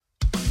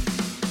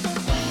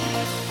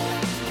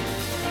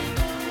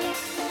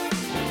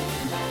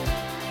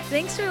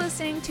Thanks for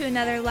listening to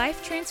another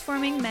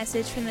life-transforming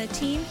message from the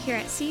team here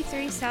at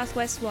C3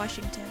 Southwest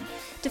Washington.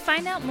 To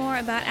find out more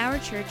about our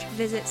church,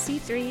 visit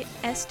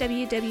c3swwa.com.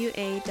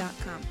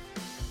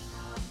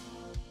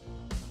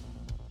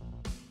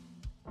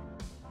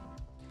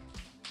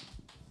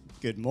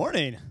 Good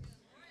morning.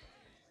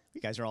 You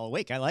guys are all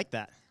awake. I like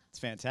that. It's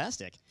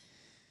fantastic.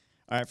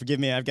 All right, forgive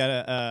me. I've got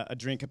a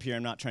drink up here.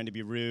 I'm not trying to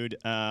be rude,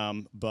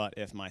 but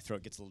if my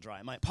throat gets a little dry,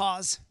 I might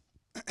pause.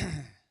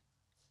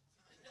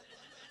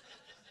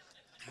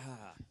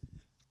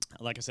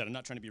 Like I said, I'm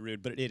not trying to be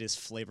rude, but it is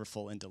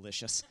flavorful and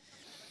delicious.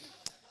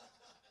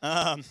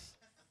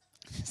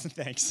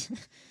 Thanks.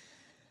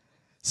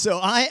 So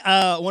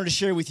I wanted to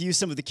share with you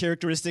some of the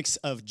characteristics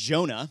of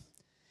Jonah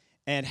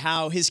and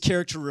how his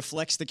character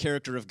reflects the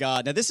character of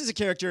God. Now, this is a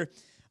character,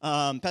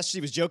 Pastor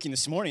Steve was joking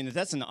this morning,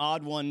 that's an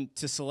odd one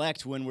to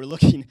select when we're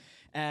looking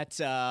at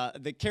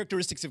the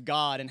characteristics of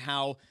God and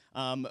how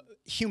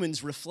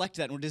humans reflect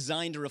that, and we're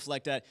designed to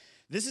reflect that.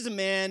 This is a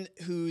man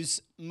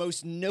whose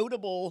most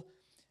notable,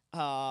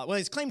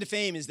 his claim to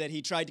fame is that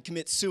he tried to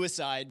commit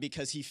suicide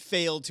because he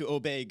failed to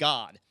obey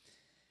God.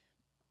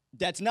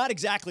 That's not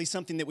exactly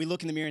something that we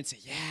look in the mirror and say,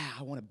 yeah,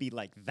 I want to be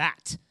like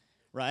that,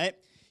 right?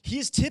 He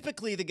is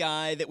typically the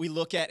guy that we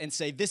look at and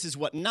say, this is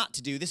what not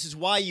to do. This is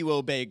why you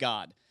obey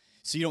God,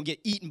 so you don't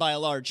get eaten by a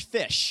large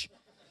fish,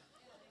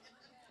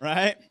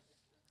 right?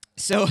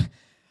 So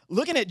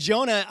looking at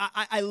Jonah,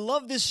 I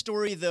love this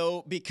story,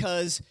 though,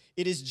 because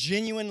it is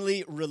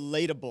genuinely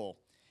relatable.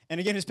 And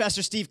again, as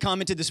Pastor Steve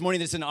commented this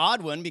morning, it's an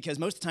odd one because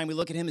most of the time we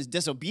look at him as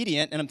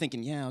disobedient, and I'm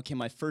thinking, yeah, okay,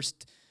 my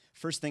first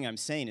thing I'm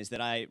saying is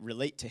that I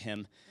relate to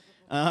him.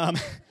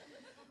 But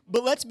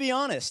let's be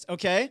honest,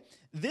 okay?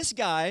 This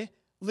guy,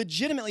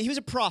 legitimately, he was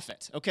a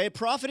prophet, okay?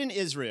 Prophet in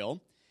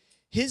Israel.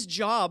 His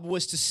job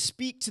was to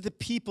speak to the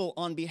people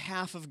on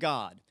behalf of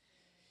God.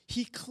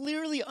 He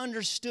clearly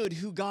understood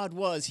who God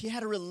was. He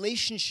had a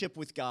relationship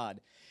with God.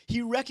 He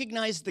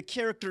recognized the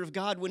character of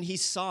God when he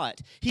saw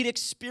it. He'd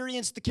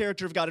experienced the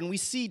character of God, and we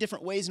see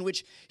different ways in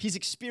which he's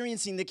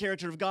experiencing the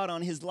character of God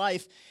on his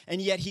life,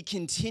 and yet he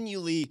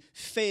continually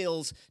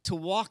fails to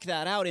walk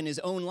that out in his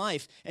own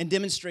life and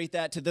demonstrate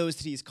that to those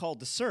that he's called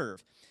to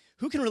serve.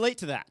 Who can relate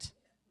to that?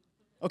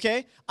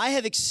 Okay? I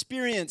have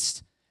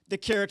experienced the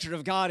character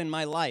of God in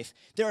my life.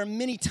 There are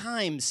many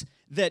times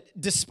that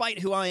despite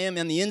who I am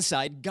on the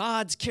inside,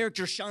 God's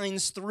character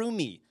shines through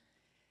me.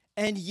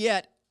 And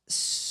yet,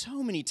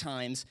 so many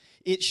times,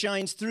 it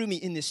shines through me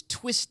in this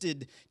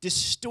twisted,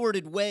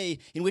 distorted way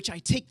in which I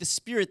take the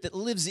spirit that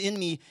lives in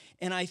me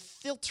and I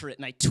filter it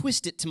and I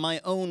twist it to my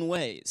own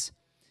ways.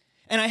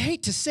 And I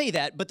hate to say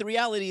that, but the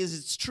reality is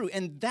it's true.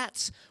 And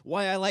that's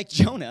why I like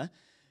Jonah,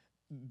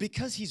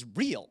 because he's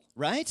real,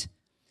 right?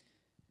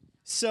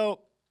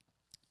 So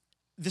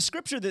the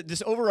scripture, that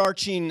this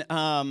overarching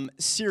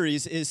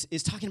series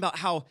is talking about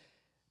how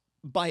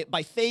by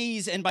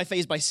phase,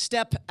 by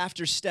step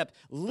after step,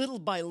 little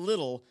by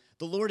little,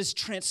 the Lord is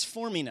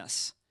transforming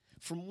us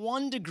from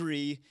one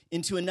degree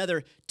into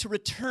another to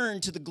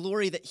return to the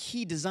glory that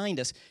he designed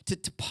us, to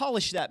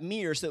polish that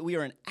mirror so that we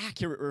are an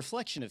accurate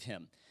reflection of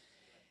him.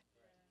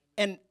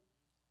 And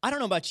I don't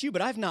know about you,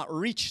 but I've not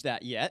reached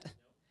that yet.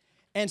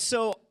 And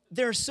so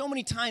there are so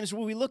many times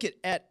where we look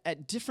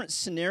at different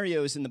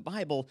scenarios in the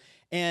Bible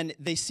and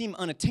they seem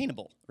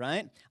unattainable,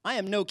 right? I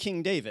am no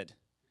King David,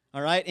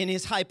 all right, in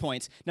his high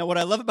points. Now, what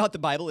I love about the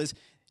Bible is it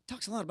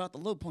talks a lot about the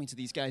low points of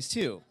these guys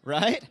too,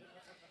 right?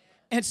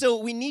 And so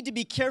we need to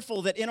be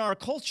careful that in our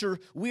culture,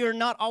 we are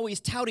not always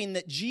touting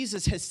that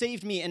Jesus has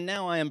saved me and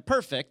now I am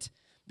perfect,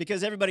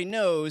 because everybody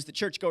knows that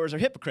churchgoers are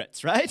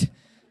hypocrites, right?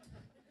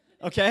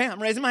 Okay,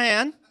 I'm raising my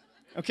hand,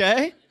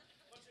 okay?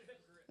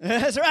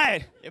 That's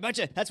right.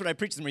 That's what I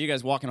preached to them. Were you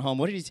guys walking home?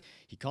 What did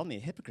he called me a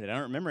hypocrite. I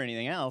don't remember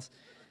anything else.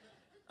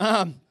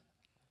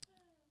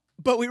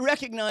 But we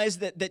recognize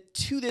that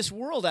to this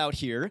world out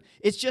here,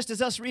 it's just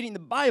as us reading the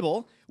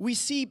Bible, we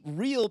see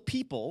real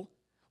people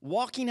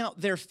walking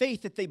out their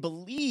faith that they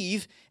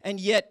believe,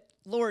 and yet,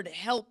 Lord,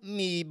 help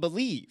me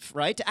believe,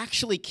 right? To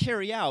actually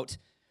carry out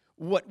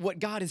what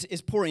God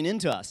is pouring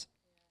into us.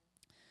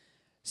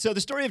 So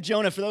the story of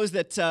Jonah, for those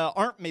that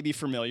aren't maybe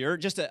familiar,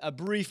 just a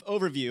brief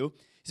overview.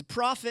 He's a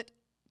prophet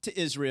to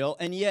Israel,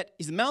 and yet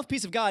he's the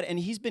mouthpiece of God, and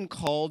he's been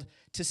called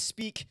to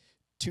speak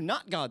to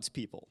not God's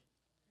people,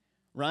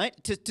 right?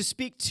 To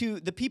speak to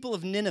the people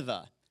of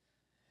Nineveh,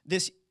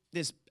 this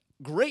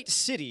great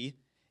city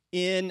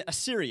in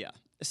Assyria.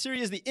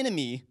 Assyria is the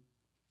enemy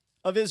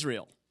of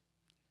Israel,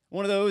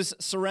 one of those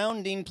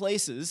surrounding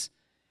places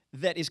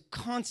that is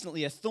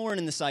constantly a thorn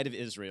in the side of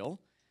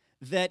Israel,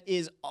 that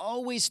is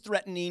always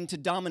threatening to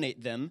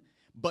dominate them,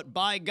 but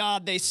by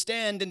God they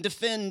stand and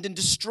defend and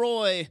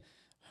destroy,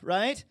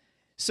 right?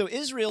 So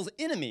Israel's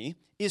enemy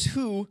is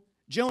who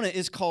Jonah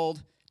is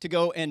called to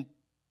go and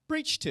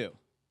preach to.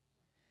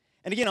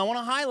 And again, I want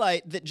to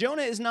highlight that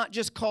Jonah is not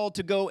just called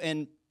to go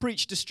and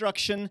preach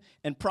destruction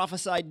and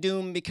prophesy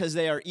doom because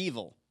they are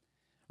evil,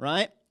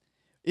 right?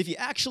 If you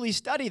actually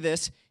study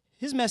this,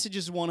 his message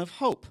is one of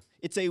hope.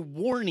 It's a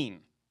warning.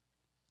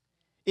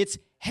 It's,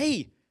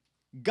 hey,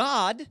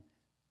 God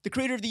the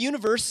creator of the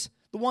universe,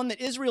 the one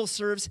that Israel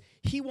serves,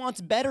 he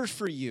wants better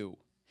for you.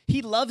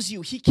 He loves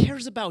you. He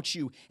cares about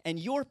you. And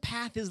your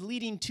path is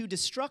leading to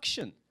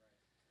destruction.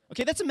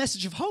 Okay, that's a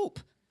message of hope,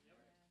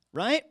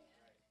 right?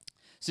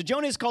 So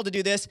Jonah is called to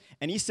do this,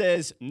 and he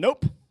says,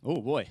 nope.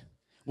 Oh, boy.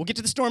 We'll get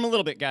to the storm a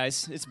little bit,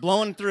 guys. It's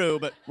blowing through,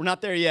 but we're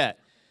not there yet.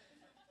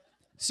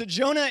 So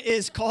Jonah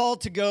is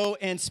called to go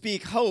and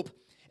speak hope,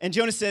 and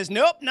Jonah says,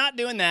 nope, not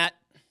doing that.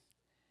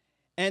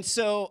 And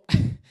so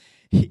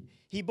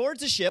he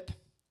boards a ship,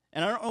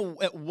 and I don't know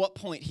at what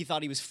point he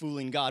thought he was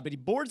fooling God, but he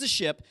boards a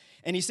ship,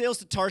 and he sails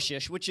to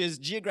Tarshish, which is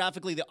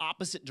geographically the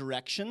opposite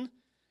direction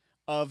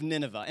of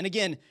Nineveh. And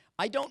again,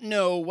 I don't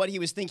know what he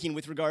was thinking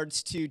with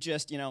regards to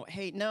just,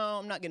 hey, no,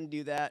 I'm not going to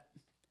do that,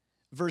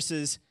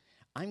 versus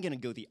I'm going to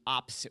go the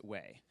opposite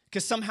way,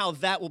 because somehow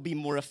that will be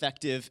more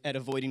effective at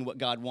avoiding what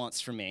God wants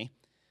for me.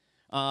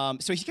 So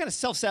he's kind of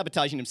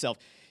self-sabotaging himself.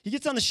 He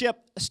gets on the ship,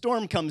 a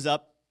storm comes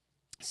up,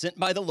 sent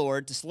by the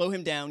Lord to slow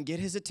him down, get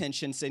his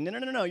attention, say,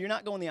 no, you're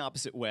not going the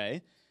opposite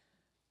way.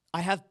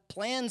 I have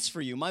plans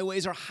for you. My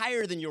ways are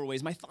higher than your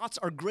ways. My thoughts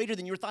are greater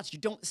than your thoughts. You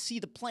don't see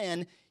the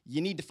plan.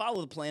 You need to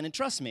follow the plan and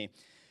trust me.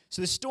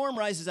 So the storm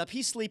rises up.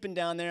 He's sleeping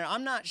down there.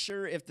 I'm not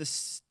sure if the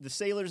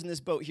sailors in this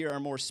boat here are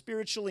more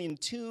spiritually in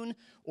tune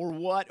or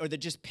what, or they're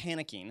just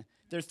panicking.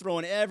 They're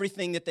throwing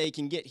everything that they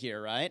can get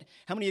here, right?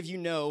 How many of you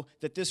know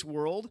that this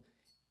world,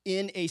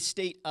 in a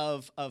state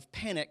of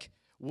panic,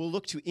 will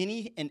look to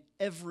any and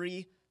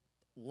every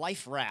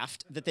life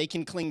raft that they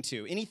can cling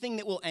to, anything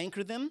that will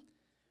anchor them,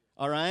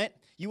 all right?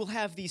 You will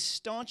have the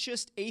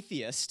staunchest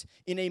atheist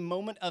in a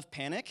moment of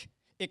panic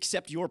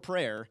accept your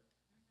prayer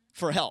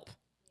for help,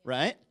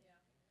 right?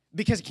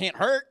 Because it can't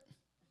hurt,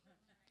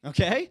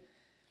 okay?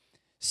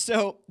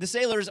 So the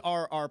sailors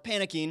are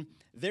panicking.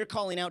 They're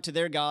calling out to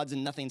their gods,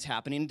 and nothing's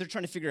happening. They're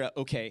trying to figure out,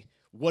 okay,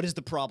 what is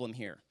the problem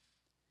here?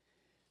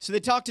 So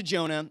they talk to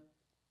Jonah.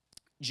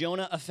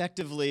 Jonah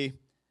effectively,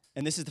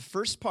 and this is the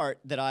first part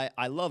that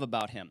I love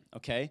about him,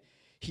 okay?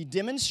 He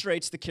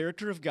demonstrates the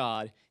character of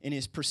God in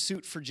his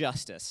pursuit for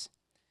justice.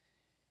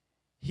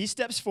 He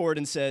steps forward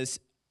and says,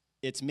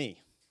 it's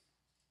me.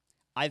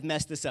 I've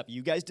messed this up.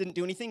 You guys didn't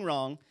do anything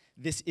wrong.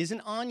 This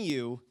isn't on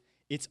you.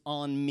 It's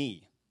on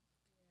me.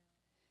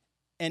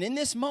 And in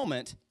this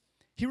moment,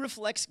 he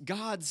reflects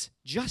God's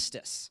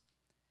justice,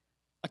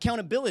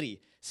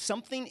 accountability.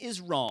 Something is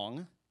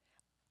wrong.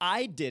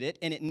 I did it,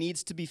 and it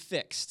needs to be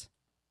fixed.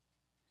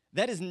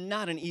 That is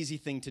not an easy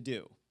thing to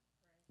do,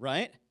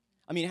 right?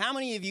 I mean, how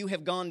many of you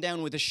have gone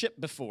down with a ship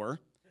before?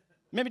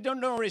 Maybe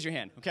don't raise your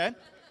hand, okay?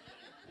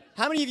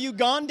 How many of you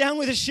gone down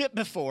with a ship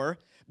before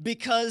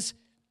because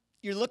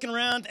you're looking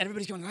around,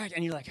 everybody's going right,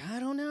 and you're like, I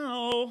don't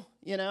know,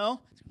 Yeah,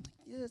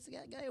 it's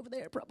that guy over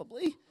there,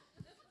 probably.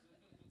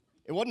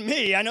 It wasn't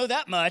me, I know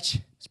that much.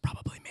 It's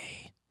probably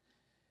me.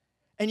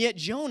 And yet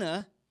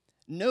Jonah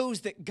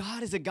knows that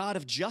God is a God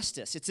of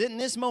justice. It's in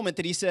this moment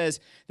that he says,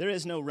 there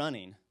is no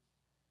running.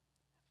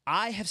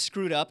 I have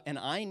screwed up, and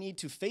I need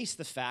to face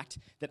the fact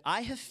that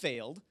I have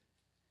failed.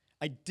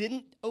 I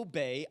didn't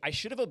obey. I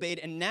should have obeyed,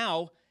 and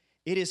now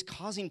it is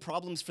causing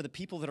problems for the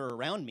people that are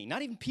around me.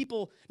 Not even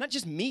people, not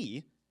just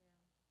me,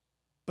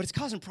 but it's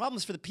causing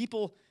problems for the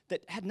people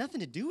that had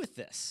nothing to do with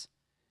this.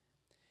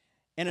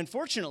 And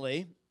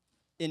unfortunately,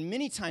 in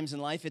many times in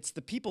life, it's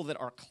the people that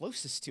are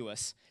closest to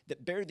us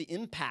that bear the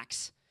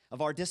impacts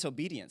of our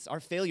disobedience, our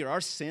failure,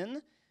 our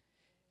sin.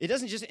 It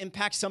doesn't just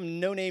impact some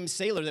no-name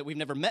sailor that we've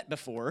never met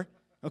before,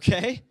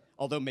 okay?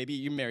 Although maybe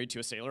you're married to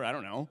a sailor, I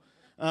don't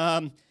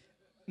know.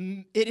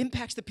 It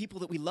impacts the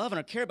people that we love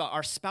and care about,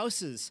 our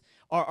spouses,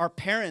 our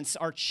parents,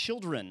 our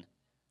children,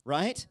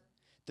 right?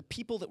 The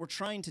people that we're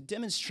trying to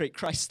demonstrate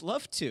Christ's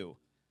love to.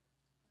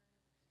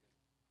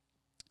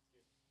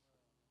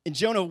 In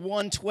Jonah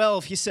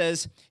 1:12, he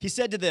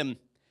said to them,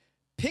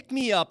 pick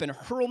me up and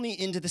hurl me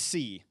into the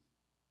sea.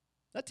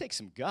 That takes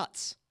some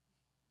guts.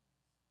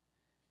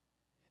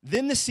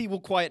 Then the sea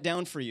will quiet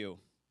down for you,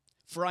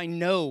 for I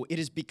know it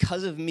is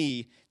because of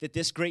me that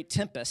this great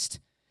tempest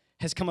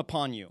has come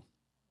upon you.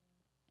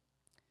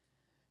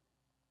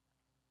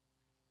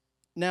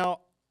 Now,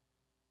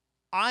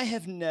 I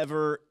have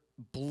never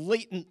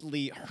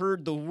blatantly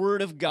heard the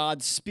word of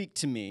God speak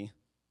to me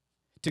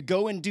to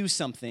go and do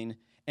something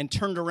and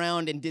turned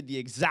around and did the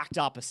exact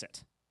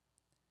opposite.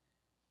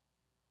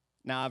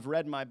 Now, I've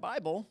read my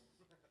Bible.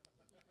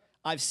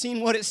 I've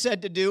seen what it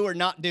said to do or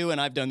not do, and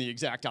I've done the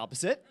exact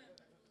opposite.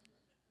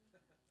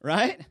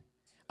 Right?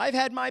 I've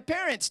had my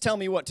parents tell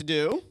me what to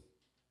do.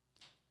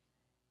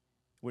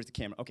 Where's the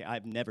camera? Okay,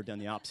 I've never done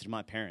the opposite of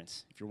my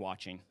parents, if you're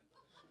watching.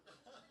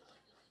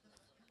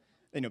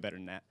 They know better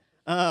than that.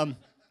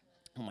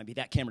 It might be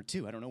that camera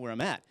too. I don't know where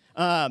I'm at.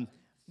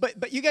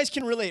 But you guys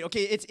can relate.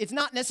 Okay, it's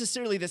not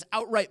necessarily this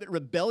outright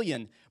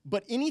rebellion,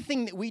 but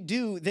anything that we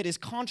do that is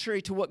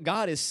contrary to what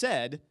God has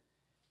said,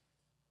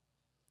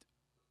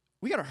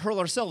 we got to hurl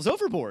ourselves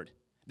overboard.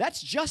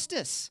 That's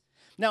justice.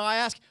 Now I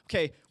ask,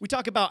 okay, we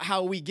talk about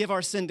how we give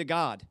our sin to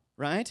God,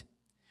 right?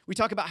 We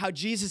talk about how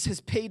Jesus has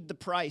paid the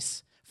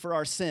price for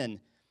our sin.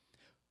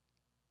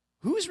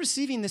 Who is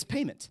receiving this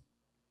payment?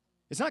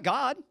 It's not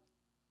God.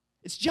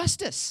 It's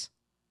justice.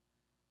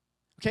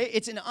 Okay,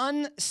 it's an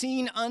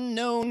unseen,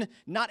 unknown,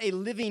 not a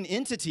living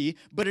entity,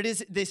 but it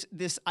is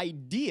this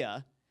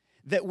idea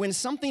that when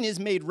something is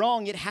made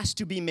wrong, it has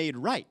to be made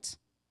right.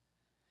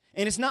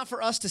 And it's not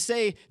for us to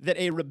say that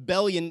a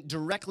rebellion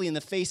directly in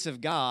the face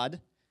of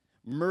God,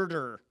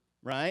 murder,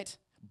 right?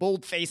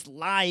 Bold-faced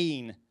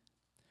lying,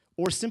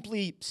 or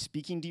simply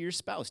speaking to your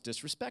spouse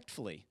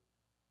disrespectfully.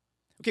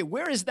 Okay,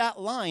 where is that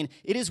line?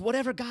 It is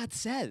whatever God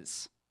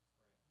says.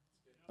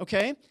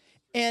 Okay?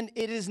 And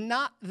it is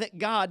not that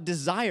God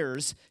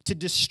desires to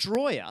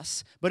destroy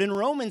us, but in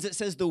Romans it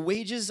says the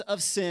wages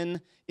of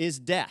sin is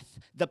death.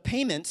 The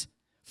payment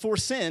for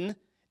sin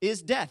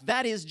is death.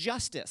 That is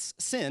justice.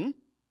 Sin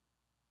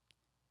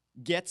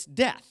gets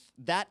death.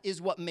 That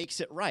is what makes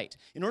it right.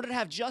 In order to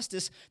have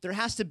justice, there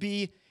has to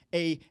be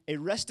a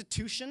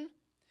restitution,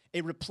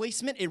 a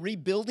replacement, a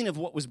rebuilding of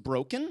what was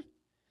broken.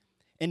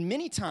 And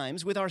many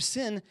times with our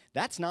sin,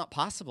 that's not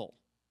possible.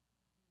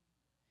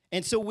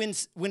 And so when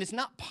it's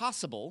not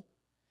possible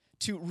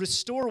to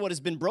restore what has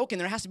been broken,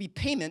 there has to be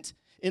payment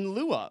in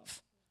lieu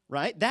of,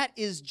 right? That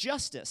is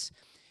justice.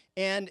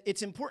 And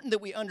it's important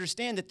that we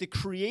understand that the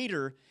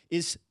Creator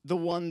is the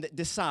one that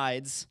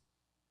decides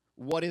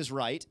what is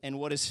right and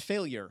what is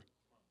failure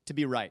to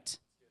be right.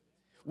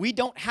 We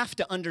don't have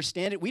to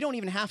understand it. We don't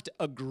even have to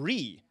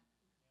agree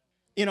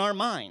in our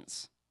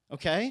minds,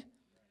 okay?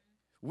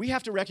 We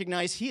have to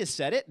recognize He has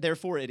said it,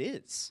 therefore it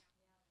is.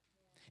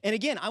 And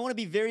again, I want to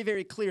be very,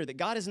 very clear that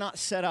God has not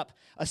set up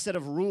a set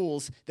of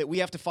rules that we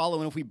have to follow,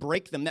 and if we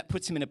break them, that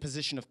puts Him in a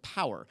position of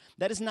power.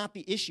 That is not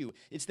the issue.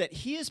 It's that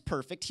He is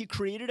perfect. He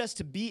created us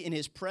to be in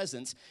His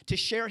presence, to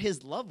share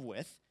His love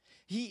with.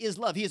 He is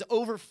love. He is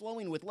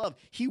overflowing with love.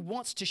 He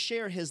wants to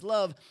share His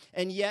love,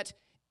 and yet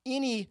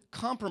any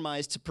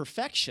compromise to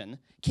perfection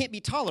can't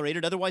be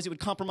tolerated, otherwise it would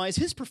compromise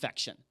His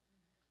perfection,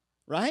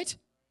 right?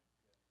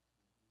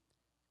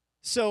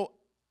 So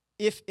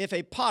if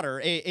a potter,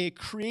 a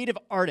creative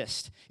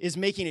artist, is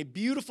making a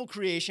beautiful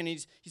creation,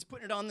 he's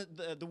putting it on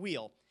the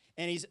wheel,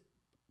 and he's,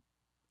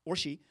 or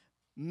she,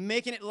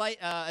 making it like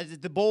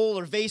the bowl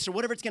or vase or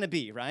whatever it's going to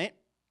be, right?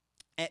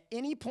 At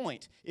any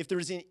point, if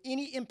there's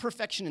any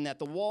imperfection in that,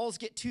 the walls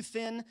get too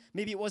thin,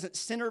 maybe it wasn't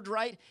centered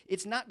right,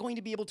 it's not going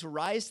to be able to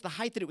rise to the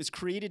height that it was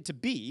created to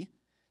be,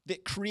 the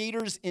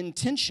Creator's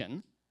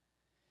intention.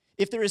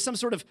 If there is some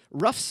sort of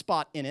rough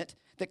spot in it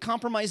that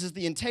compromises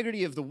the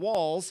integrity of the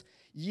walls,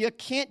 you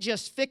can't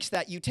just fix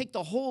that. You take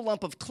the whole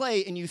lump of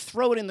clay and you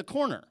throw it in the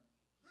corner.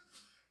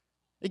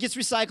 It gets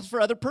recycled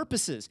for other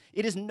purposes.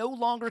 It is no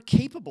longer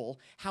capable,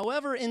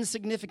 however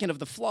insignificant of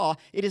the flaw,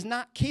 it is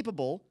not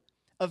capable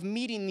of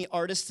meeting the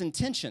artist's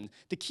intention.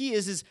 The key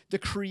is the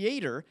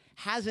Creator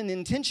has an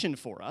intention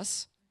for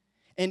us,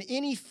 and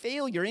any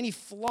failure, any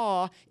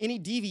flaw, any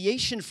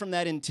deviation from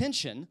that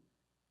intention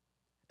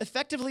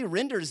effectively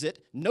renders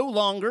it no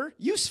longer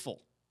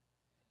useful.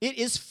 It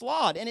is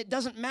flawed, and it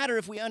doesn't matter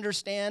if we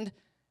understand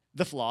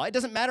the flaw. It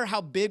doesn't matter how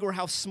big or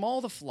how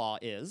small the flaw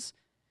is.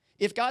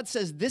 If God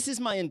says, this is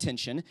my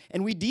intention,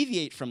 and we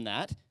deviate from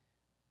that,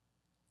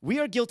 we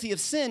are guilty of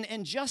sin,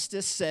 and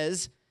justice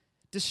says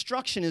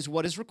destruction is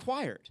what is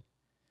required.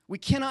 We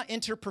cannot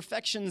enter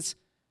perfection's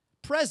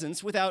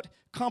presence without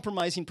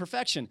compromising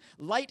perfection.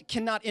 Light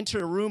cannot enter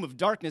a room of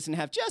darkness and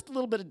have just a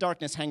little bit of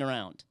darkness hang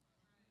around,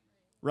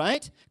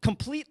 right?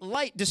 Complete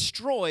light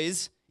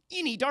destroys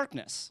any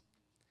darkness.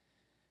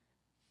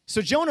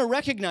 So Jonah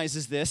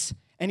recognizes this,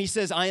 and he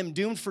says, I am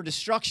doomed for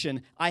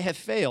destruction. I have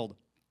failed.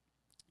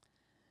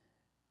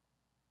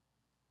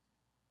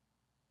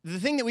 The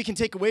thing that we can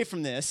take away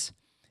from this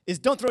is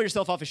don't throw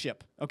yourself off a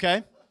ship,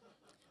 okay?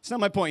 It's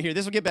not my point here.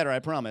 This will get better, I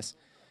promise.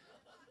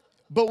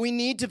 But we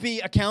need to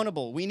be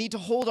accountable. We need to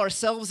hold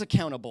ourselves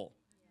accountable.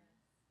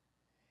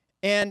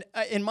 And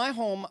in my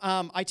home,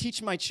 I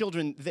teach my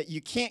children that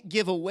you can't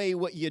give away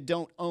what you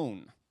don't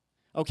own.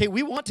 Okay,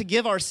 we want to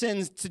give our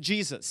sins to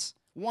Jesus.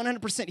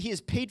 100%. He has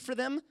paid for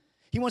them.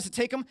 He wants to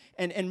take them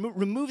and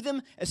remove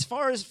them as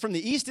far as from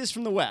the east is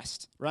from the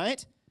west,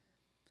 right?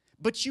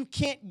 But you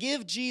can't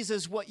give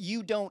Jesus what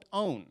you don't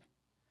own.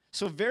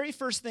 So very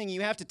first thing,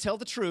 you have to tell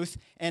the truth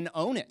and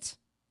own it.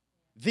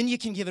 Then you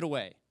can give it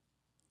away,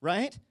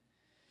 right?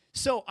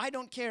 So I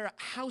don't care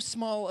how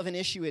small of an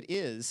issue it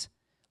is.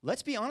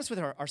 Let's be honest with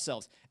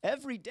ourselves.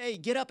 Every day,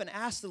 get up and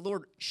ask the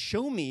Lord,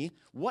 show me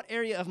what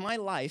area of my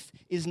life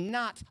is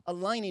not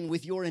aligning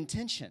with your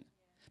intention.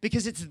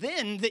 Because it's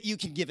then that you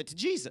can give it to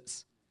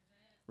Jesus,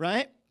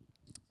 right?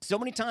 So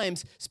many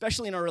times,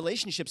 especially in our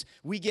relationships,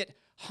 we get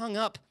hung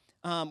up,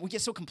 we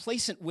get so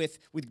complacent with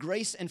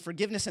grace and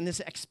forgiveness and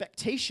this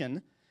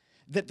expectation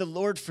that the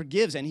Lord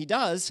forgives, and He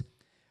does,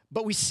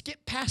 but we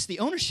skip past the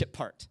ownership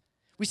part.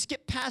 We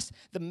skip past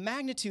the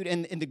magnitude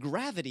and the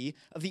gravity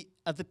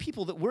of the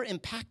people that we're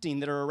impacting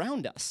that are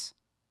around us.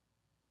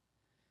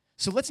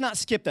 So let's not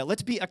skip that.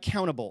 Let's be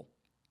accountable.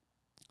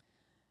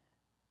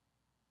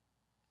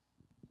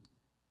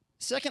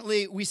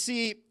 Secondly, we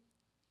see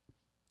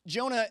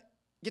Jonah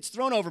gets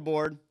thrown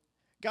overboard.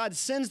 God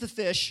sends the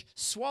fish,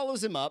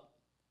 swallows him up.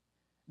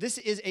 This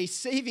is a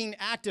saving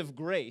act of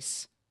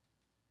grace.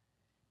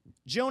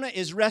 Jonah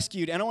is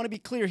rescued, and I want to be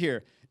clear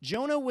here.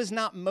 Jonah was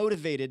not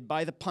motivated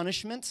by the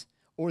punishment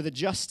or the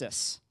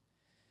justice.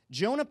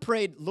 Jonah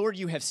prayed, Lord,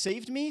 you have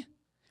saved me.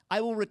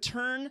 I will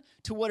return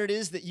to what it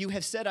is that you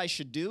have said I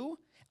should do.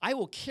 I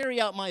will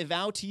carry out my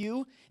vow to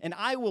you, and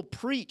I will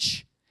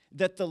preach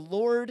that the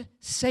Lord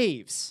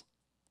saves.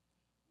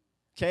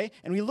 Okay?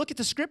 And we look at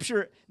the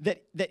scripture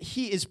that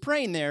he is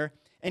praying there,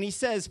 and he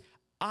says,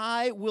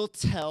 I will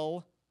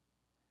tell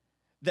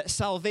that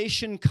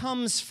salvation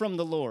comes from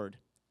the Lord.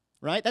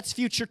 Right? That's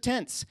future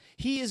tense.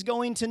 He is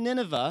going to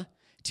Nineveh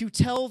to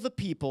tell the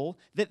people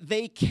that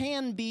they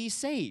can be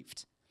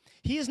saved.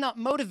 He is not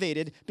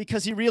motivated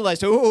because he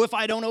realized, oh, if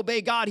I don't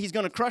obey God, he's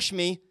going to crush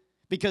me,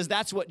 because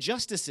that's what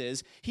justice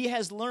is. He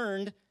has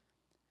learned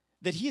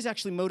that he is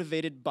actually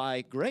motivated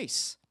by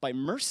grace, by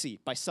mercy,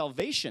 by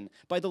salvation,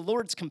 by the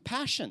Lord's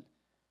compassion,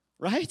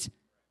 right?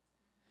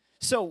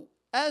 So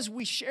as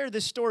we share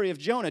this story of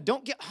Jonah,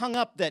 don't get hung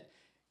up that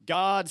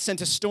God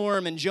sent a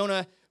storm and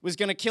Jonah was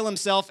going to kill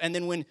himself, and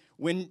then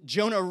when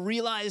Jonah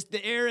realized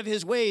the error of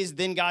his ways,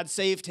 then God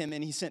saved him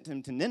and he sent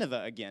him to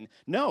Nineveh again.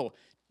 No,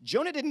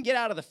 Jonah didn't get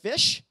out of the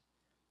fish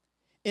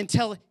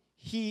until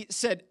he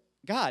said,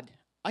 God,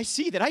 I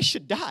see that I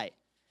should die.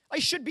 I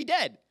should be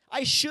dead.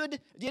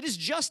 It is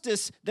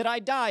justice that I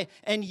die,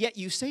 and yet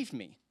you saved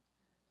me.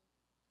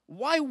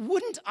 Why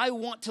wouldn't I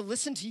want to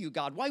listen to you,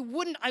 God? Why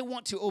wouldn't I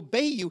want to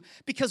obey you?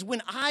 Because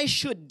when I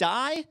should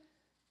die,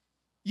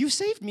 you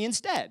saved me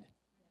instead,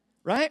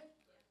 right?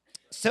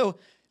 So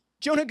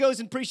Jonah goes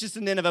and preaches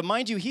to Nineveh.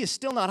 Mind you, he is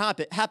still not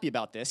happy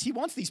about this. He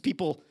wants these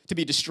people to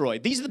be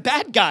destroyed. These are the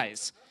bad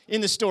guys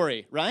in the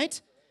story,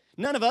 right?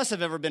 None of us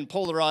have ever been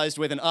polarized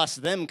with an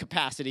us-them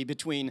capacity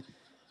between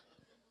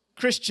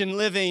Christian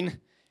living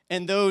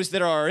and those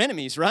that are our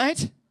enemies,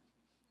 right?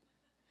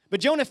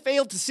 But Jonah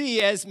failed to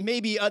see, as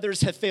maybe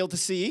others have failed to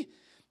see,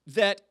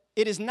 that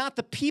it is not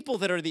the people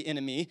that are the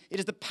enemy. It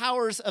is the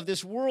powers of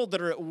this world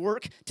that are at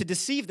work to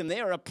deceive them.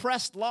 They are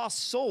oppressed, lost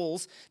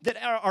souls that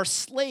are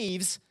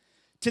slaves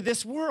to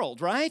this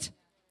world, right?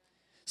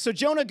 So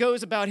Jonah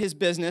goes about his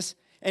business,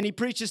 and he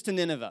preaches to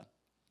Nineveh.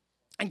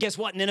 And guess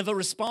what? Nineveh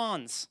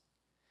responds.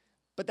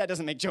 But that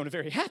doesn't make Jonah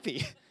very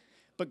happy.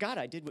 But God,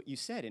 I did what you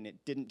said, and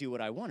it didn't do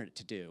what I wanted it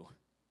to do.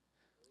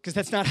 Because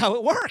that's not how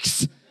it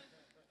works.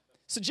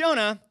 So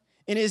Jonah,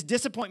 in his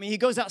disappointment, he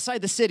goes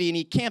outside the city and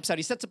he camps out.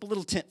 He sets up a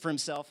little tent for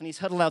himself, and he's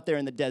huddled out there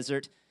in the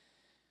desert.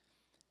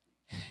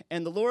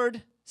 And the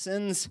Lord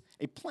sends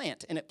a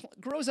plant, and it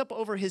grows up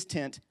over his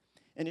tent,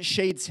 and it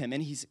shades him,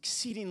 and he's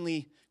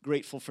exceedingly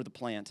grateful for the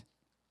plant.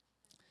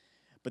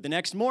 But the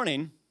next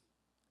morning,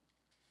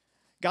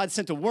 God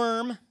sent a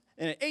worm,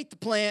 and it ate the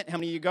plant. How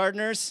many of you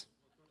gardeners?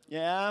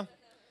 Yeah.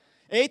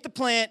 Ate the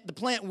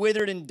plant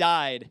withered and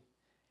died.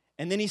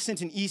 And then he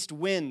sent an east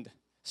wind,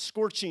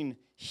 scorching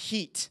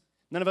heat.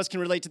 None of us can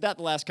relate to that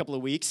the last couple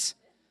of weeks.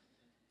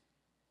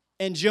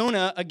 And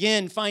Jonah,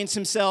 again, finds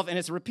himself, and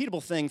it's a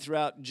repeatable thing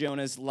throughout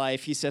Jonah's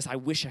life. He says, I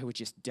wish I would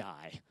just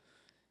die.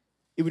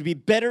 It would be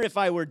better if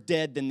I were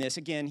dead than this.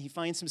 Again, he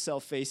finds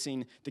himself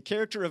facing the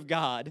character of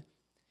God.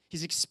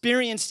 He's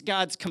experienced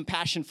God's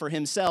compassion for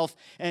himself,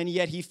 and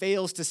yet he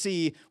fails to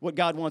see what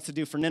God wants to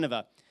do for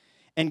Nineveh.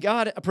 And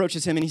God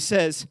approaches him, and he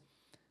says,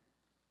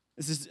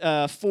 this is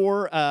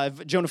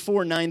Jonah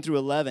 4, 9 through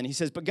 11. He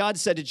says, but God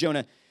said to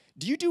Jonah,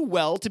 do you do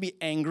well to be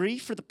angry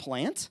for the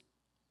plant?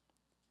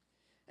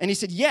 And he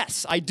said,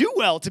 yes, I do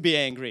well to be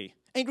angry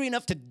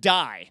enough to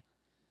die.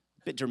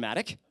 A bit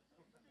dramatic.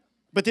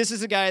 But this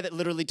is a guy that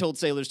literally told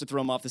sailors to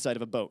throw him off the side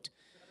of a boat.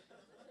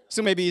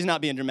 So maybe he's not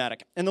being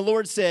dramatic. And the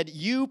Lord said,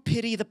 you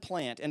pity the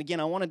plant. And again,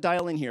 I want to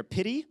dial in here.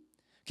 Pity.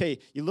 Okay,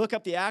 you look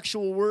up the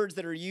actual words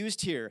that are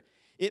used here.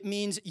 It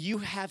means you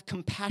have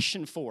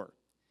compassion for.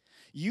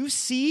 You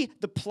see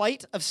the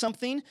plight of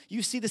something.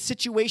 You see the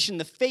situation,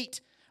 the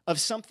fate of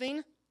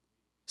something,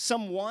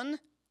 someone.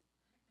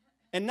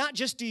 And not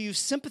just do you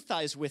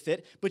sympathize with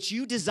it, but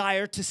you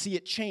desire to see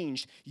it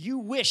changed. You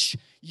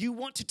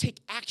want to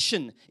take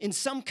action in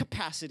some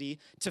capacity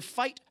to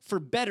fight for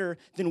better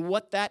than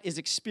what that is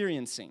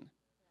experiencing.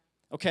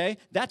 Okay?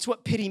 That's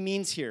what pity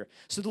means here.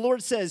 So the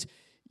Lord says,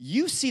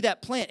 you see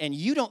that plant and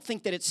you don't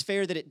think that it's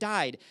fair that it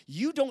died.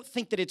 You don't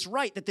think that it's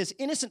right that this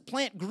innocent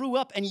plant grew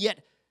up and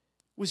yet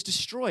was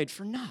destroyed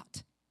for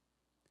naught.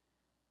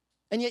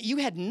 And yet you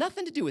had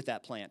nothing to do with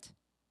that plant.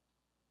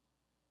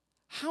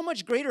 How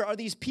much greater are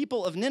these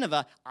people of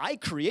Nineveh? I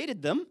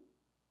created them.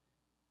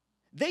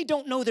 They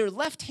don't know their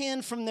left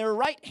hand from their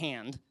right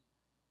hand.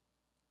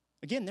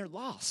 Again, they're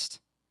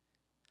lost.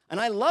 And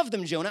I love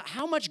them, Jonah.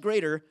 How much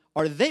greater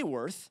are they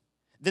worth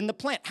than the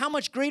plant? How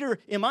much greater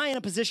am I in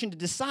a position to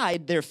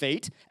decide their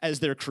fate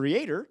as their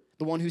creator,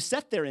 the one who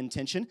set their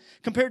intention,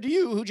 compared to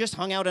you who just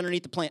hung out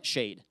underneath the plant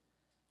shade?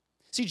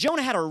 See,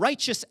 Jonah had a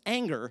righteous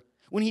anger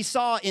when he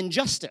saw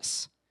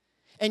injustice.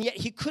 And yet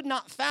he could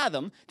not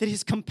fathom that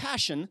his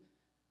compassion,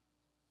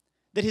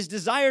 that his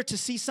desire to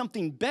see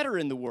something better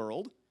in the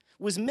world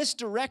was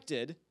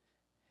misdirected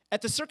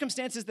at the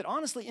circumstances that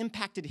honestly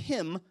impacted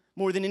him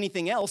more than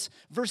anything else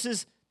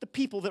versus the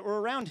people that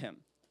were around him.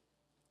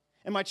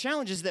 And my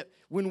challenge is that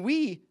when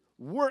we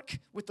work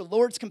with the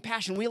Lord's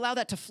compassion, we allow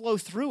that to flow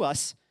through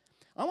us,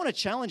 I want to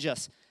challenge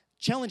us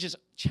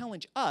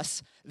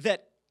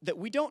that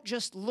we don't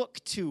just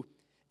look to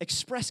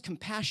express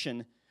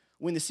compassion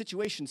when the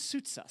situation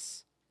suits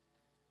us.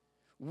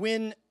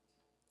 When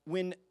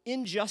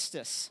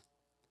injustice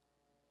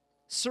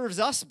serves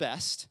us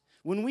best,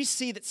 when we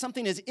see that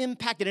something is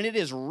impacted and it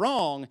is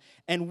wrong,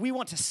 and we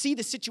want to see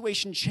the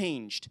situation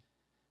changed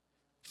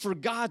for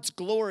God's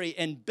glory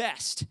and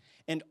best,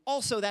 and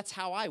also that's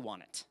how I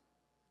want it.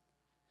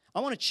 I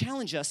want to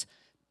challenge us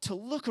to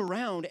look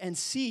around and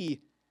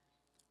see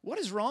what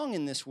is wrong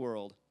in this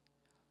world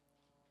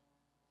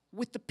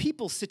with the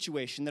people's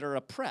situation that are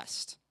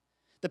oppressed,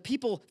 the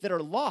people that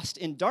are lost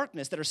in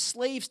darkness, that are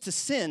slaves to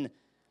sin.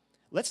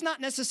 Let's not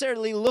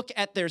necessarily look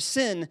at their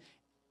sin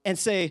and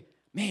say,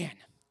 man,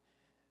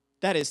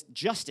 that is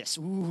justice.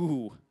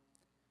 Ooh.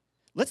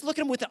 Let's look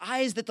at them with the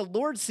eyes that the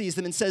Lord sees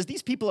them and says,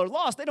 these people are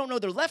lost. They don't know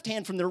their left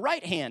hand from their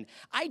right hand.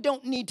 I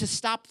don't need to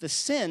stop the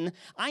sin.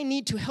 I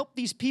need to help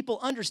these people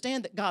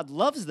understand that God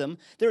loves them.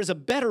 There is a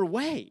better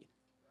way.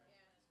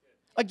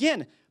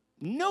 Again,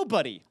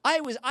 nobody,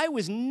 I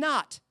was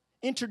not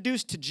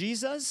introduced to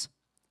Jesus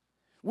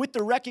with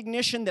the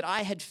recognition that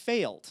I had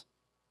failed.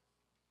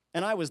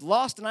 And I was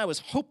lost and I was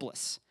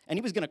hopeless. And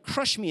he was going to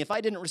crush me if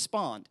I didn't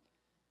respond.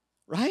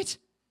 Right?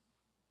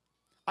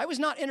 I was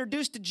not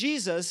introduced to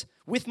Jesus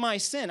with my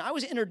sin. I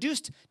was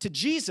introduced to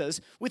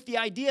Jesus with the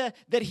idea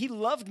that he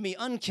loved me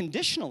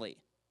unconditionally.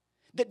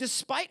 That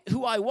despite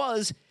who I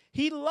was,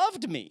 he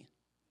loved me.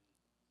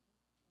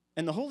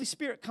 And the Holy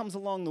Spirit comes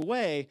along the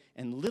way,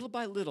 and little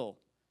by little,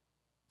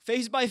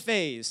 phase by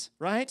phase,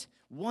 right?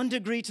 1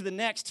 degree to the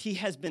next, he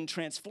has been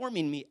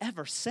transforming me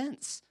ever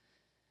since.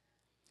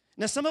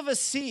 Now, some of us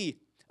see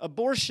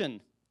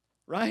abortion,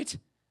 right,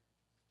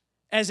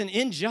 as an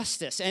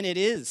injustice, and it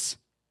is.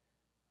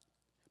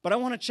 But I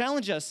want to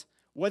challenge us,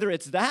 whether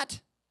it's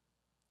that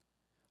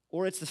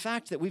or it's the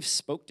fact that we've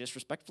spoke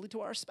disrespectfully to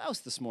our spouse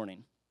this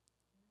morning.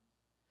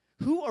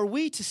 Who are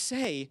we to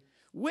say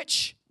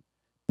which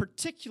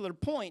particular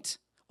point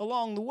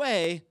along the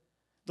way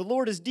the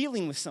Lord is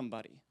dealing with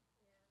somebody?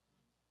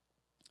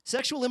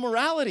 Sexual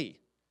immorality,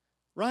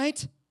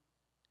 right?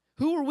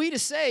 Who are we to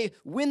say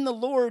when the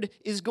Lord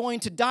is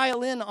going to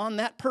dial in on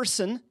that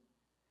person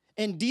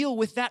and deal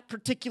with that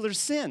particular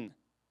sin?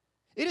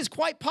 It is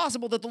quite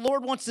possible that the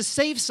Lord wants to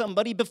save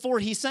somebody before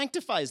he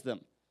sanctifies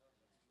them.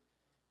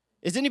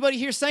 Is anybody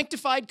here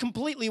sanctified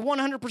completely,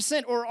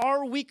 100%, or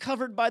are we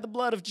covered by the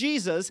blood of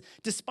Jesus,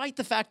 despite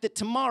the fact that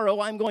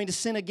tomorrow I'm going to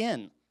sin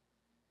again?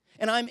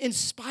 And I'm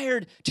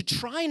inspired to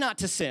try not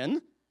to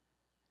sin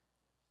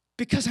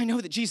because I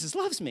know that Jesus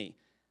loves me.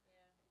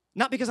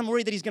 Not because I'm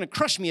worried that he's going to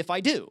crush me if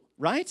I do,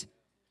 right?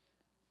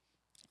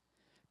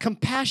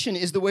 Compassion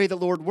is the way the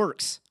Lord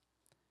works.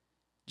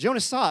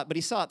 Jonah saw it, but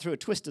he saw it through a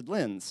twisted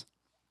lens.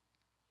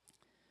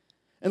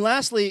 And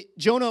lastly,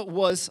 Jonah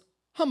was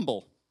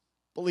humble,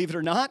 believe it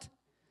or not.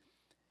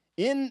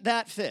 In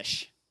that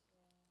fish,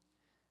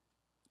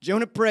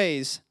 Jonah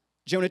prays,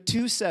 Jonah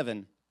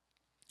 2:7,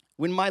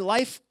 when my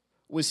life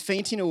was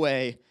fainting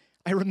away,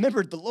 I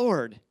remembered the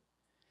Lord,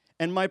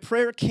 and my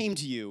prayer came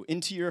to you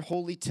into your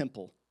holy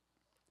temple.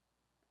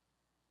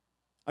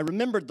 I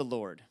remembered the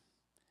Lord.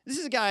 This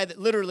is a guy that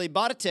literally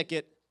bought a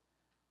ticket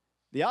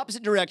the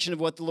opposite direction of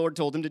what the Lord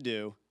told him to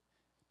do,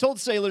 told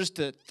sailors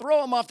to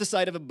throw him off the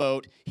side of a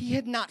boat. He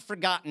had not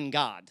forgotten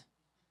God.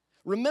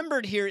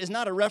 Remembered here is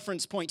not a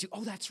reference point to,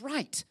 oh, that's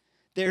right,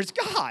 there's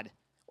God.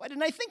 Why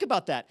didn't I think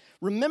about that?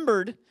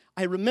 Remembered,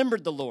 I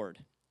remembered the Lord.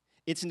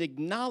 It's an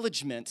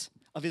acknowledgement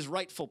of his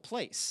rightful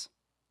place.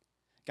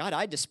 God,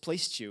 I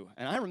displaced you,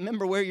 and I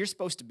remember where you're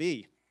supposed to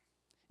be.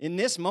 In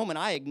this moment,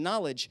 I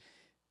acknowledge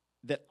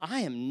that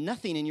I am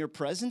nothing in your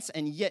presence,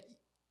 and yet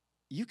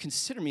you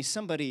consider me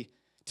somebody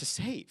to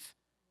save.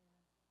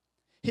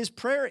 His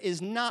prayer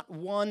is not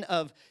one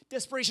of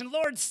desperation.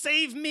 Lord,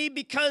 save me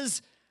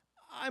because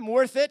I'm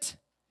worth it.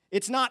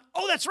 It's not,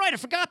 oh, that's right, I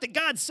forgot that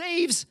God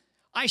saves.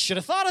 I should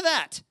have thought of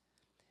that.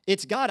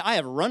 It's, God, I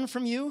have run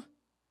from you,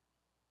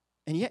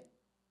 and yet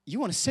you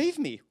want to save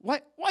me.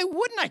 Why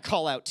wouldn't I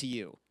call out to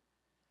you?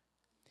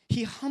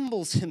 He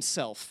humbles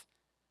himself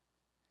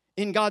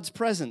in God's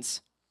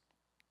presence.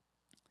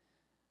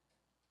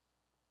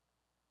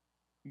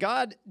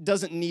 God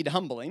doesn't need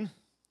humbling.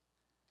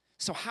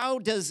 So how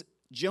does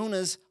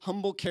Jonah's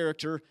humble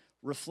character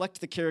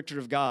reflect the character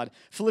of God?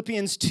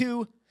 Philippians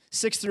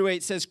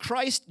 2:6-8 says,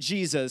 Christ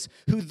Jesus,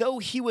 who though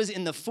he was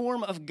in the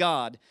form of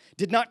God,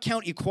 did not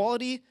count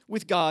equality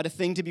with God a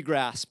thing to be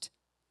grasped,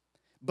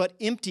 but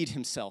emptied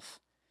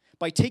himself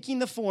by taking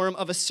the form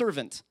of a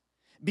servant,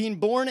 being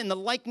born in the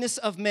likeness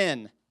of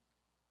men.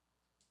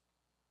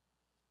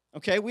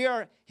 Okay, we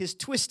are his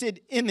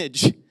twisted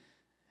image.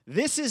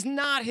 This is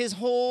not his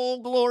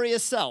whole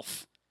glorious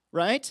self,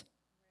 right?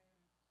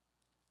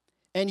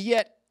 And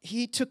yet,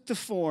 he took the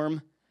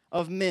form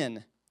of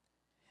men.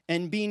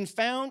 And being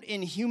found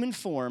in human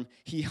form,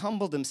 he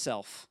humbled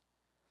himself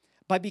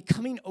by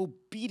becoming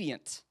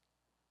obedient.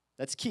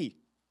 That's key.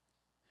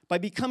 By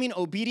becoming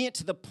obedient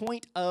to the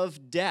point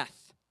of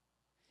death,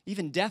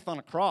 even death on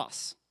a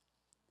cross.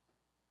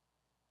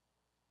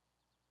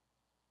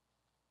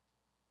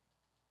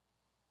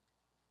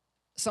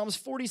 Psalms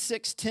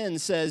 46:10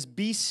 says,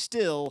 "Be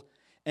still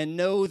and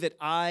know that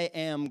I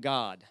am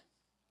God."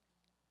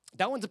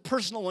 That one's a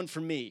personal one for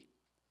me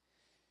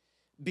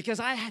because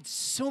I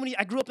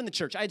grew up in the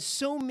church. I had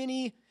so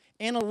many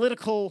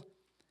analytical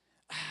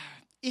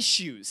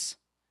issues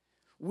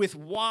with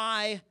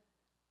why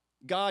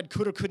God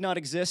could or could not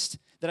exist,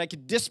 that I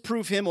could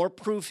disprove him or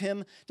prove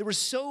him. There were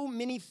so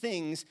many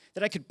things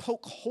that I could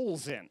poke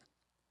holes in,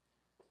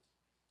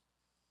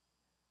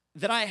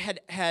 that I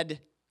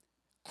had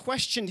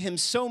questioned him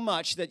so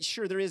much that,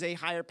 sure, there is a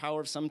higher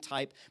power of some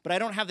type, but I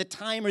don't have the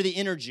time or the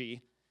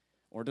energy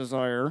or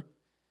desire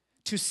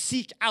to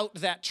seek out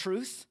that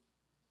truth.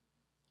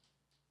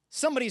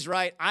 Somebody's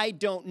right, I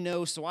don't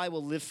know, so I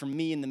will live for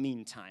me in the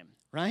meantime,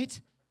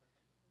 right?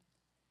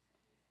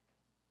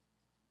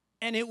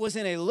 And it was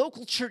in a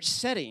local church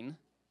setting,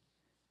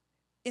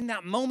 in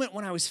that moment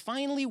when I was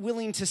finally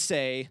willing to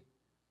say,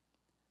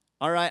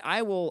 all right,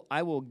 I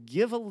will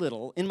give a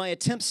little in my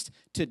attempts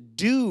to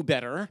do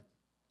better.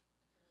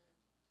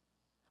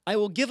 I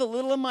will give a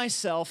little of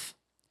myself,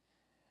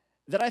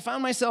 that I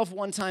found myself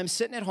one time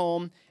sitting at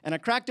home, and I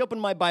cracked open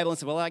my Bible and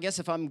said, well, I guess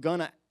if I'm going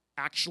to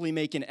actually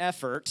make an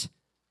effort,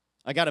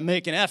 I got to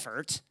make an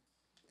effort.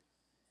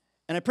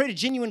 And I prayed a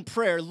genuine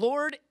prayer.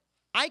 Lord,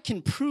 I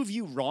can prove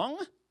you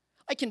wrong.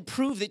 I can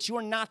prove that you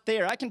are not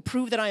there. I can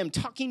prove that I am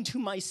talking to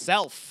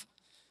myself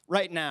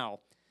right now.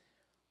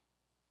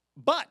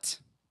 But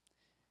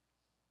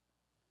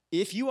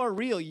if you are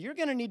real, you're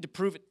going to need to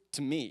prove it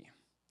to me.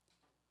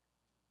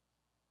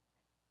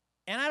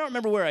 And I don't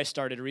remember where I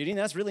started reading.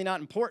 That's really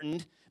not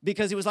important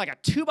because it was like a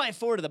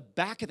 2x4 to the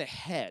back of the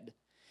head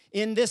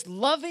in this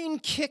loving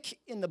kick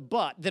in the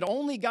butt that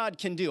only God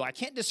can do. I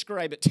can't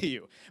describe it to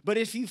you. But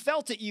if you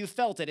felt it, you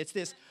felt it. It's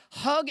this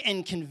hug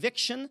and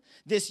conviction,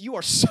 this you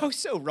are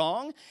so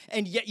wrong,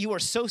 and yet you are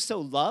so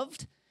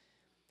loved,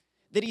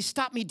 that he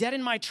stopped me dead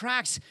in my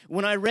tracks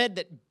when I read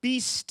that, be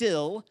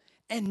still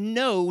and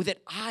know that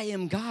I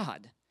am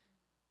God.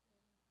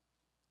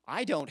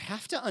 I don't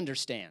have to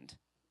understand.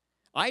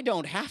 I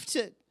don't have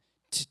to,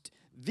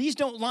 these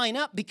don't line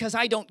up because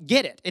I don't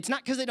get it. It's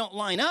not because they don't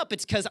line up,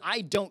 it's because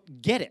I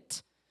don't get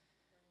it.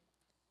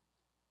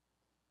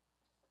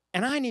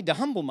 And I need to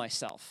humble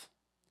myself.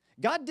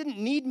 God didn't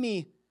need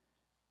me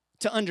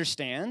to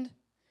understand.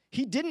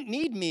 He didn't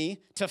need me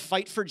to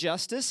fight for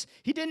justice.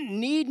 He didn't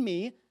need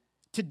me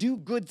to do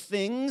good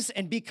things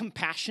and be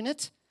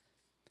compassionate.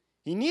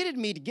 He needed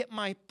me to get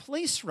my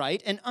place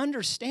right and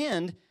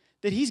understand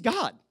that he's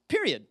God,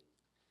 period.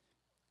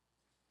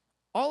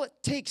 All it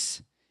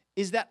takes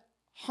is that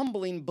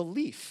humbling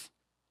belief.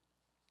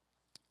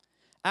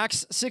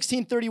 Acts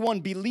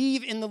 16:31,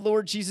 believe in the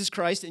Lord Jesus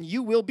Christ and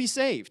you will be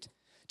saved.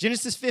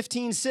 Genesis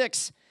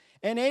 15:6,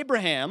 and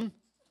Abraham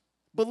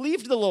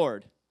believed the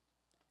Lord,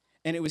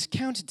 and it was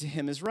counted to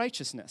him as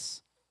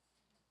righteousness.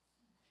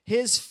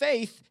 His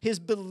faith, his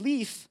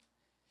belief,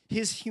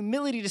 his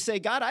humility to say,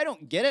 God, I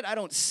don't get it, I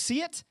don't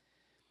see it.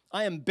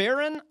 I am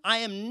barren. I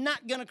am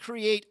not going to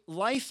create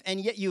life,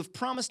 and yet you've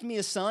promised me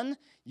a son.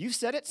 You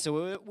said it,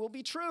 so it will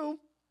be true.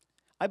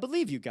 I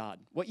believe you, God.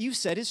 What you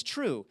said is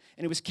true.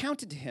 And it was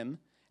counted to him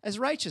as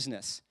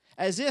righteousness,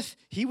 as if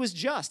he was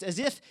just, as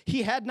if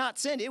he had not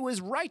sinned. It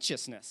was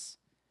righteousness.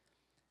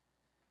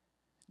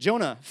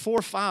 Jonah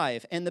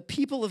 4:5, and the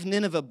people of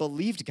Nineveh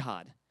believed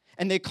God,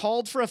 and they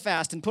called for a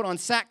fast and put on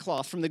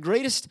sackcloth from the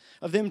greatest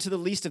of them to the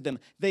least of them.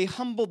 They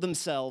humbled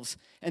themselves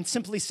and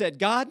simply said,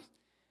 God,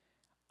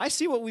 I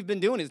see what we've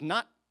been doing is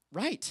not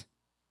right.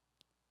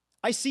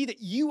 I see that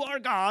you are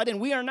God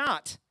and we are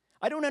not.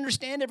 I don't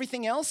understand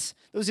everything else.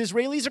 Those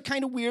Israelis are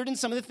kind of weird in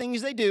some of the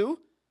things they do.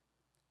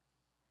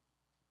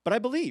 But I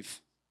believe.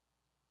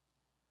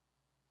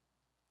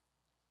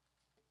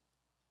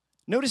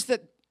 Notice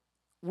that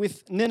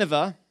with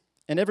Nineveh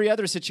and every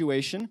other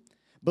situation,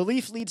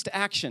 belief leads to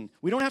action.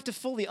 We don't have to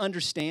fully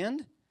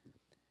understand,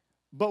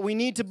 but we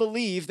need to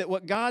believe that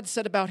what God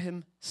said about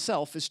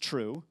himself is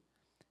true,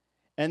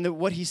 and that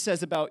what he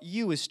says about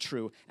you is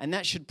true. And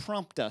that should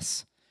prompt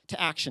us to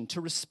action,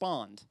 to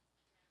respond.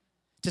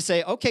 To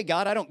say, okay,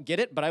 God, I don't get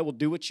it, but I will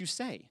do what you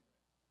say.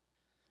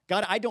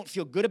 God, I don't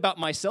feel good about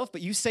myself, but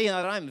you say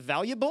that I'm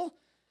valuable,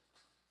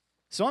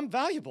 so I'm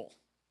valuable.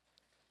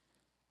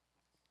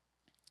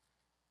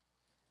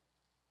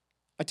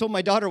 I told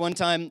my daughter one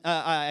time,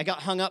 I got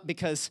hung up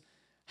because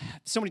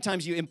so many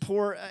times you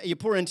pour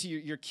into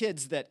your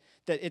kids that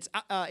it's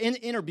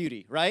inner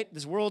beauty, right?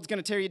 This world's going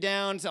to tear you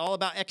down. It's all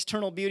about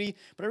external beauty.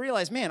 But I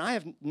realized, man, I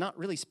have not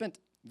really spent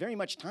very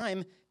much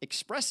time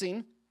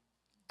expressing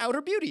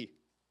outer beauty.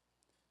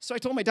 So I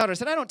told my daughter, I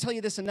said, I don't tell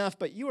you this enough,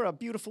 but you are a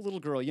beautiful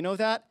little girl. You know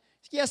that?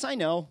 Yes, I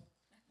know.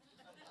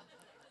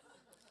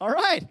 All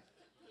right.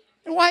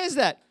 And why is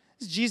that?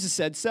 Because Jesus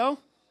said so.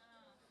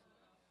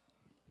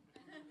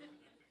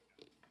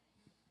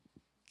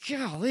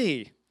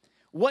 Golly.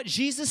 What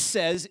Jesus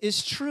says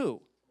is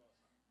true.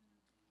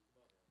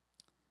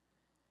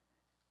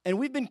 And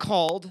we've been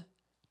called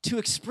to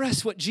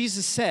express what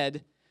Jesus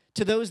said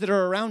to those that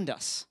are around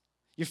us,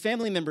 your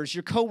family members,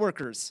 your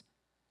coworkers,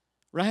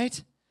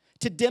 right?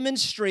 To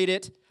demonstrate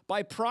it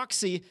by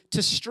proxy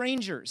to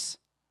strangers.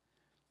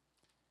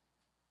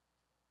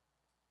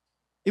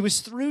 It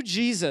was through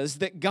Jesus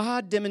that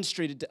God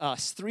demonstrated to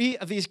us 3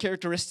 of these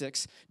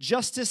characteristics: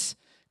 justice,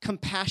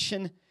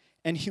 compassion,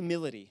 and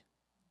humility.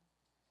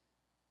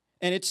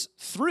 And it's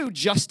through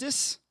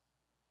justice,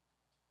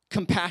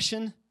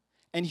 compassion,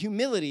 and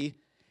humility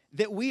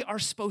that we are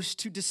supposed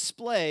to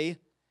display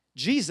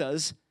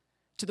Jesus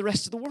to the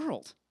rest of the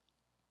world.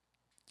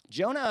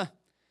 Jonah,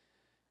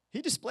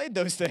 he displayed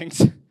those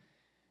things,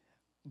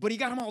 but he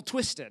got them all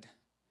twisted.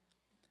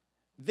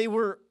 They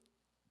were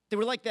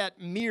like that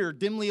mirror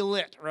dimly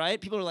lit, right?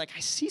 People are like, I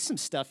see some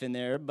stuff in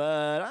there,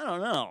 but I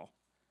don't know.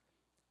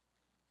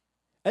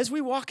 As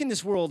we walk in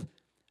this world,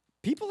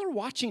 people are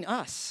watching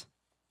us.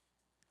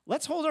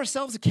 Let's hold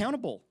ourselves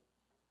accountable.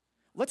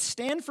 Let's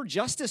stand for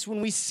justice when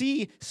we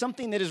see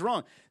something that is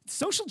wrong.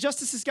 Social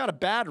justice has got a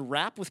bad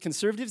rap with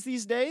conservatives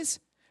these days.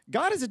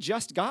 God is a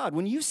just God.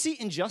 When you see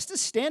injustice,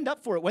 stand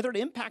up for it, whether it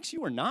impacts you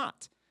or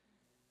not,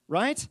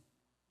 right?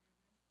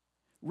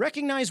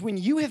 Recognize when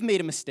you have made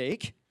a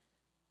mistake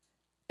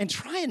and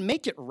try and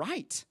make it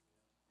right.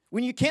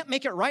 When you can't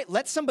make it right,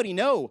 let somebody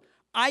know,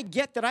 I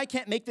get that I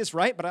can't make this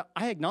right, but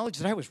I acknowledge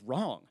that I was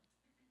wrong.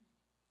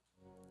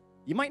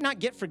 You might not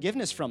get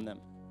forgiveness from them,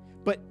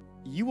 but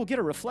you will get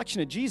a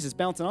reflection of Jesus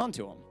bouncing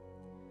onto them.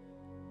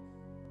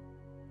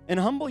 And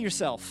humble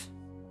yourself.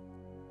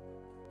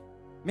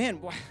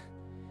 Man,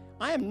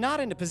 I am not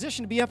in a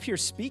position to be up here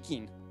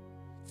speaking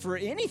for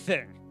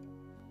anything.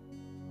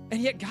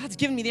 And yet God's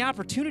given me the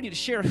opportunity to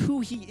share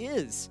who he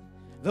is,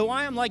 though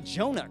I am like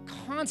Jonah,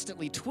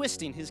 constantly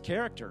twisting his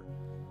character.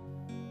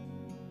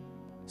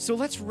 So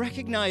let's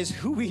recognize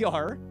who we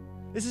are.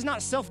 This is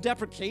not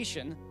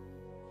self-deprecation.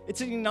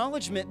 It's an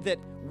acknowledgement that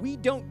we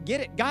don't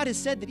get it. God has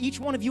said that each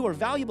one of you are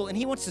valuable, and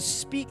he wants to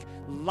speak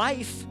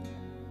life,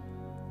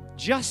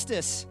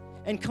 justice,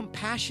 and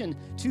compassion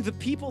to the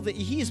people that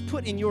he has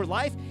put in your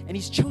life, and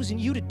he's chosen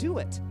you to do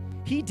it.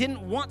 He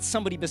didn't want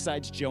somebody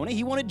besides Jonah.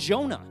 He wanted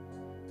Jonah.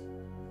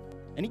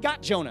 And he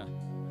got Jonah.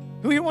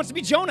 Who here wants to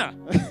be Jonah?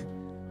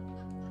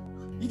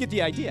 You get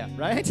the idea,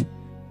 right?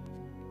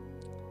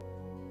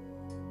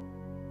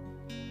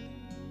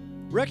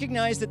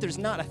 Recognize that there's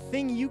not a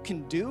thing you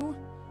can do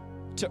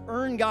to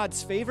earn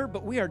God's favor,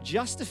 but we are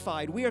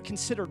justified. We are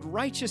considered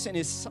righteous in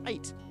his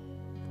sight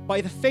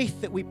by the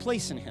faith that we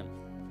place in him,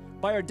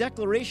 by our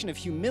declaration of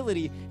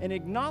humility and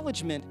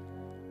acknowledgement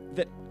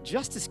that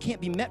justice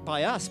can't be met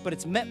by us, but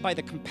it's met by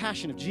the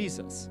compassion of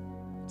Jesus.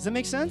 Does that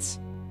make sense?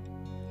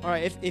 All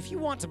right, if you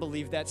want to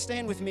believe that,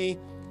 stand with me.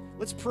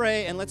 Let's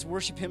pray and let's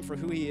worship him for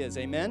who he is.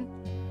 Amen?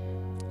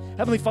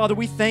 Heavenly Father,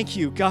 we thank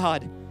you,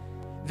 God,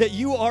 that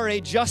you are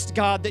a just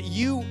God, that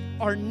you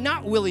are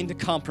not willing to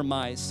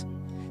compromise,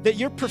 that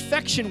your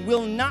perfection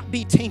will not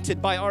be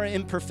tainted by our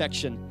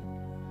imperfection.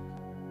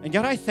 And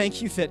God, I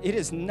thank you that it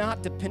is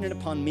not dependent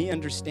upon me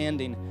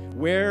understanding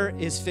where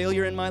is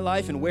failure in my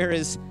life and where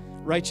is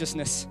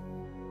righteousness.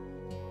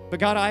 But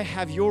God, I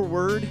have your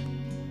word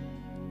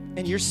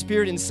and your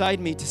spirit inside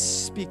me to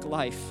speak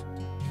life,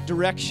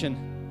 direction,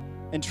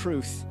 and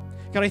truth.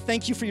 God, I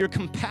thank you for your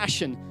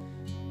compassion,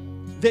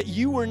 that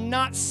you were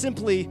not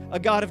simply a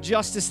God of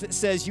justice that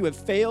says you have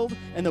failed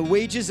and the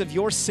wages of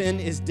your sin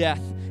is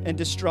death and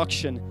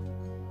destruction,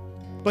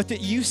 but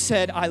that you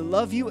said, I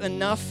love you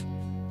enough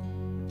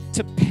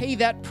to pay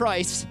that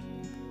price,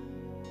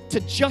 to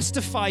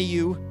justify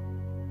you,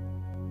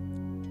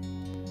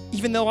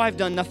 even though I've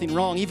done nothing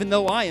wrong, even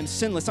though I am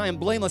sinless, I am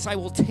blameless, I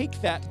will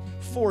take that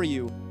for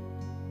you.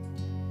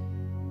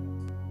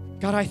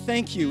 God, I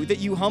thank you that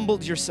you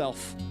humbled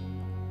yourself,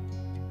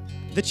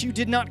 that you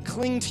did not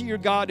cling to your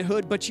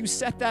godhood, but you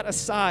set that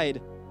aside.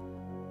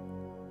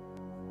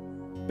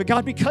 But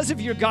God, because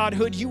of your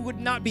godhood, you would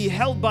not be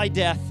held by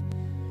death,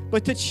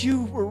 but that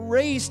you were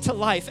raised to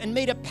life and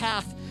made a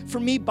path for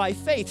me by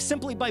faith,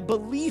 simply by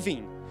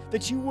believing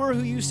that you were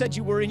who you said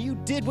you were and you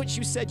did what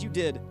you said you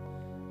did.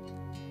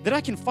 That I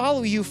can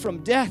follow you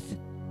from death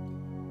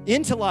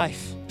into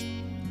life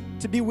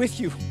to be with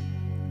you.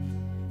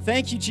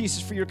 Thank you,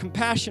 Jesus, for your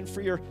compassion,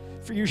 for your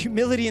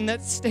humility in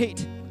that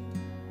state,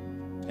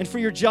 and for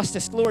your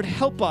justice. Lord,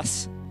 help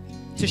us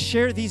to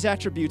share these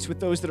attributes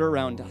with those that are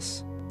around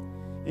us.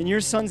 In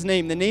your Son's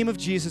name, the name of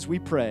Jesus, we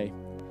pray.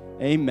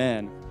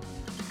 Amen.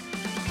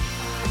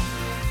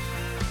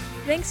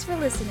 Thanks for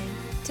listening.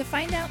 To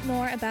find out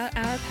more about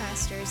our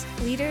pastors,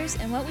 leaders,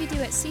 and what we do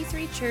at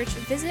C3 Church,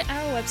 visit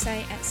our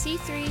website at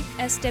c3swwa.com.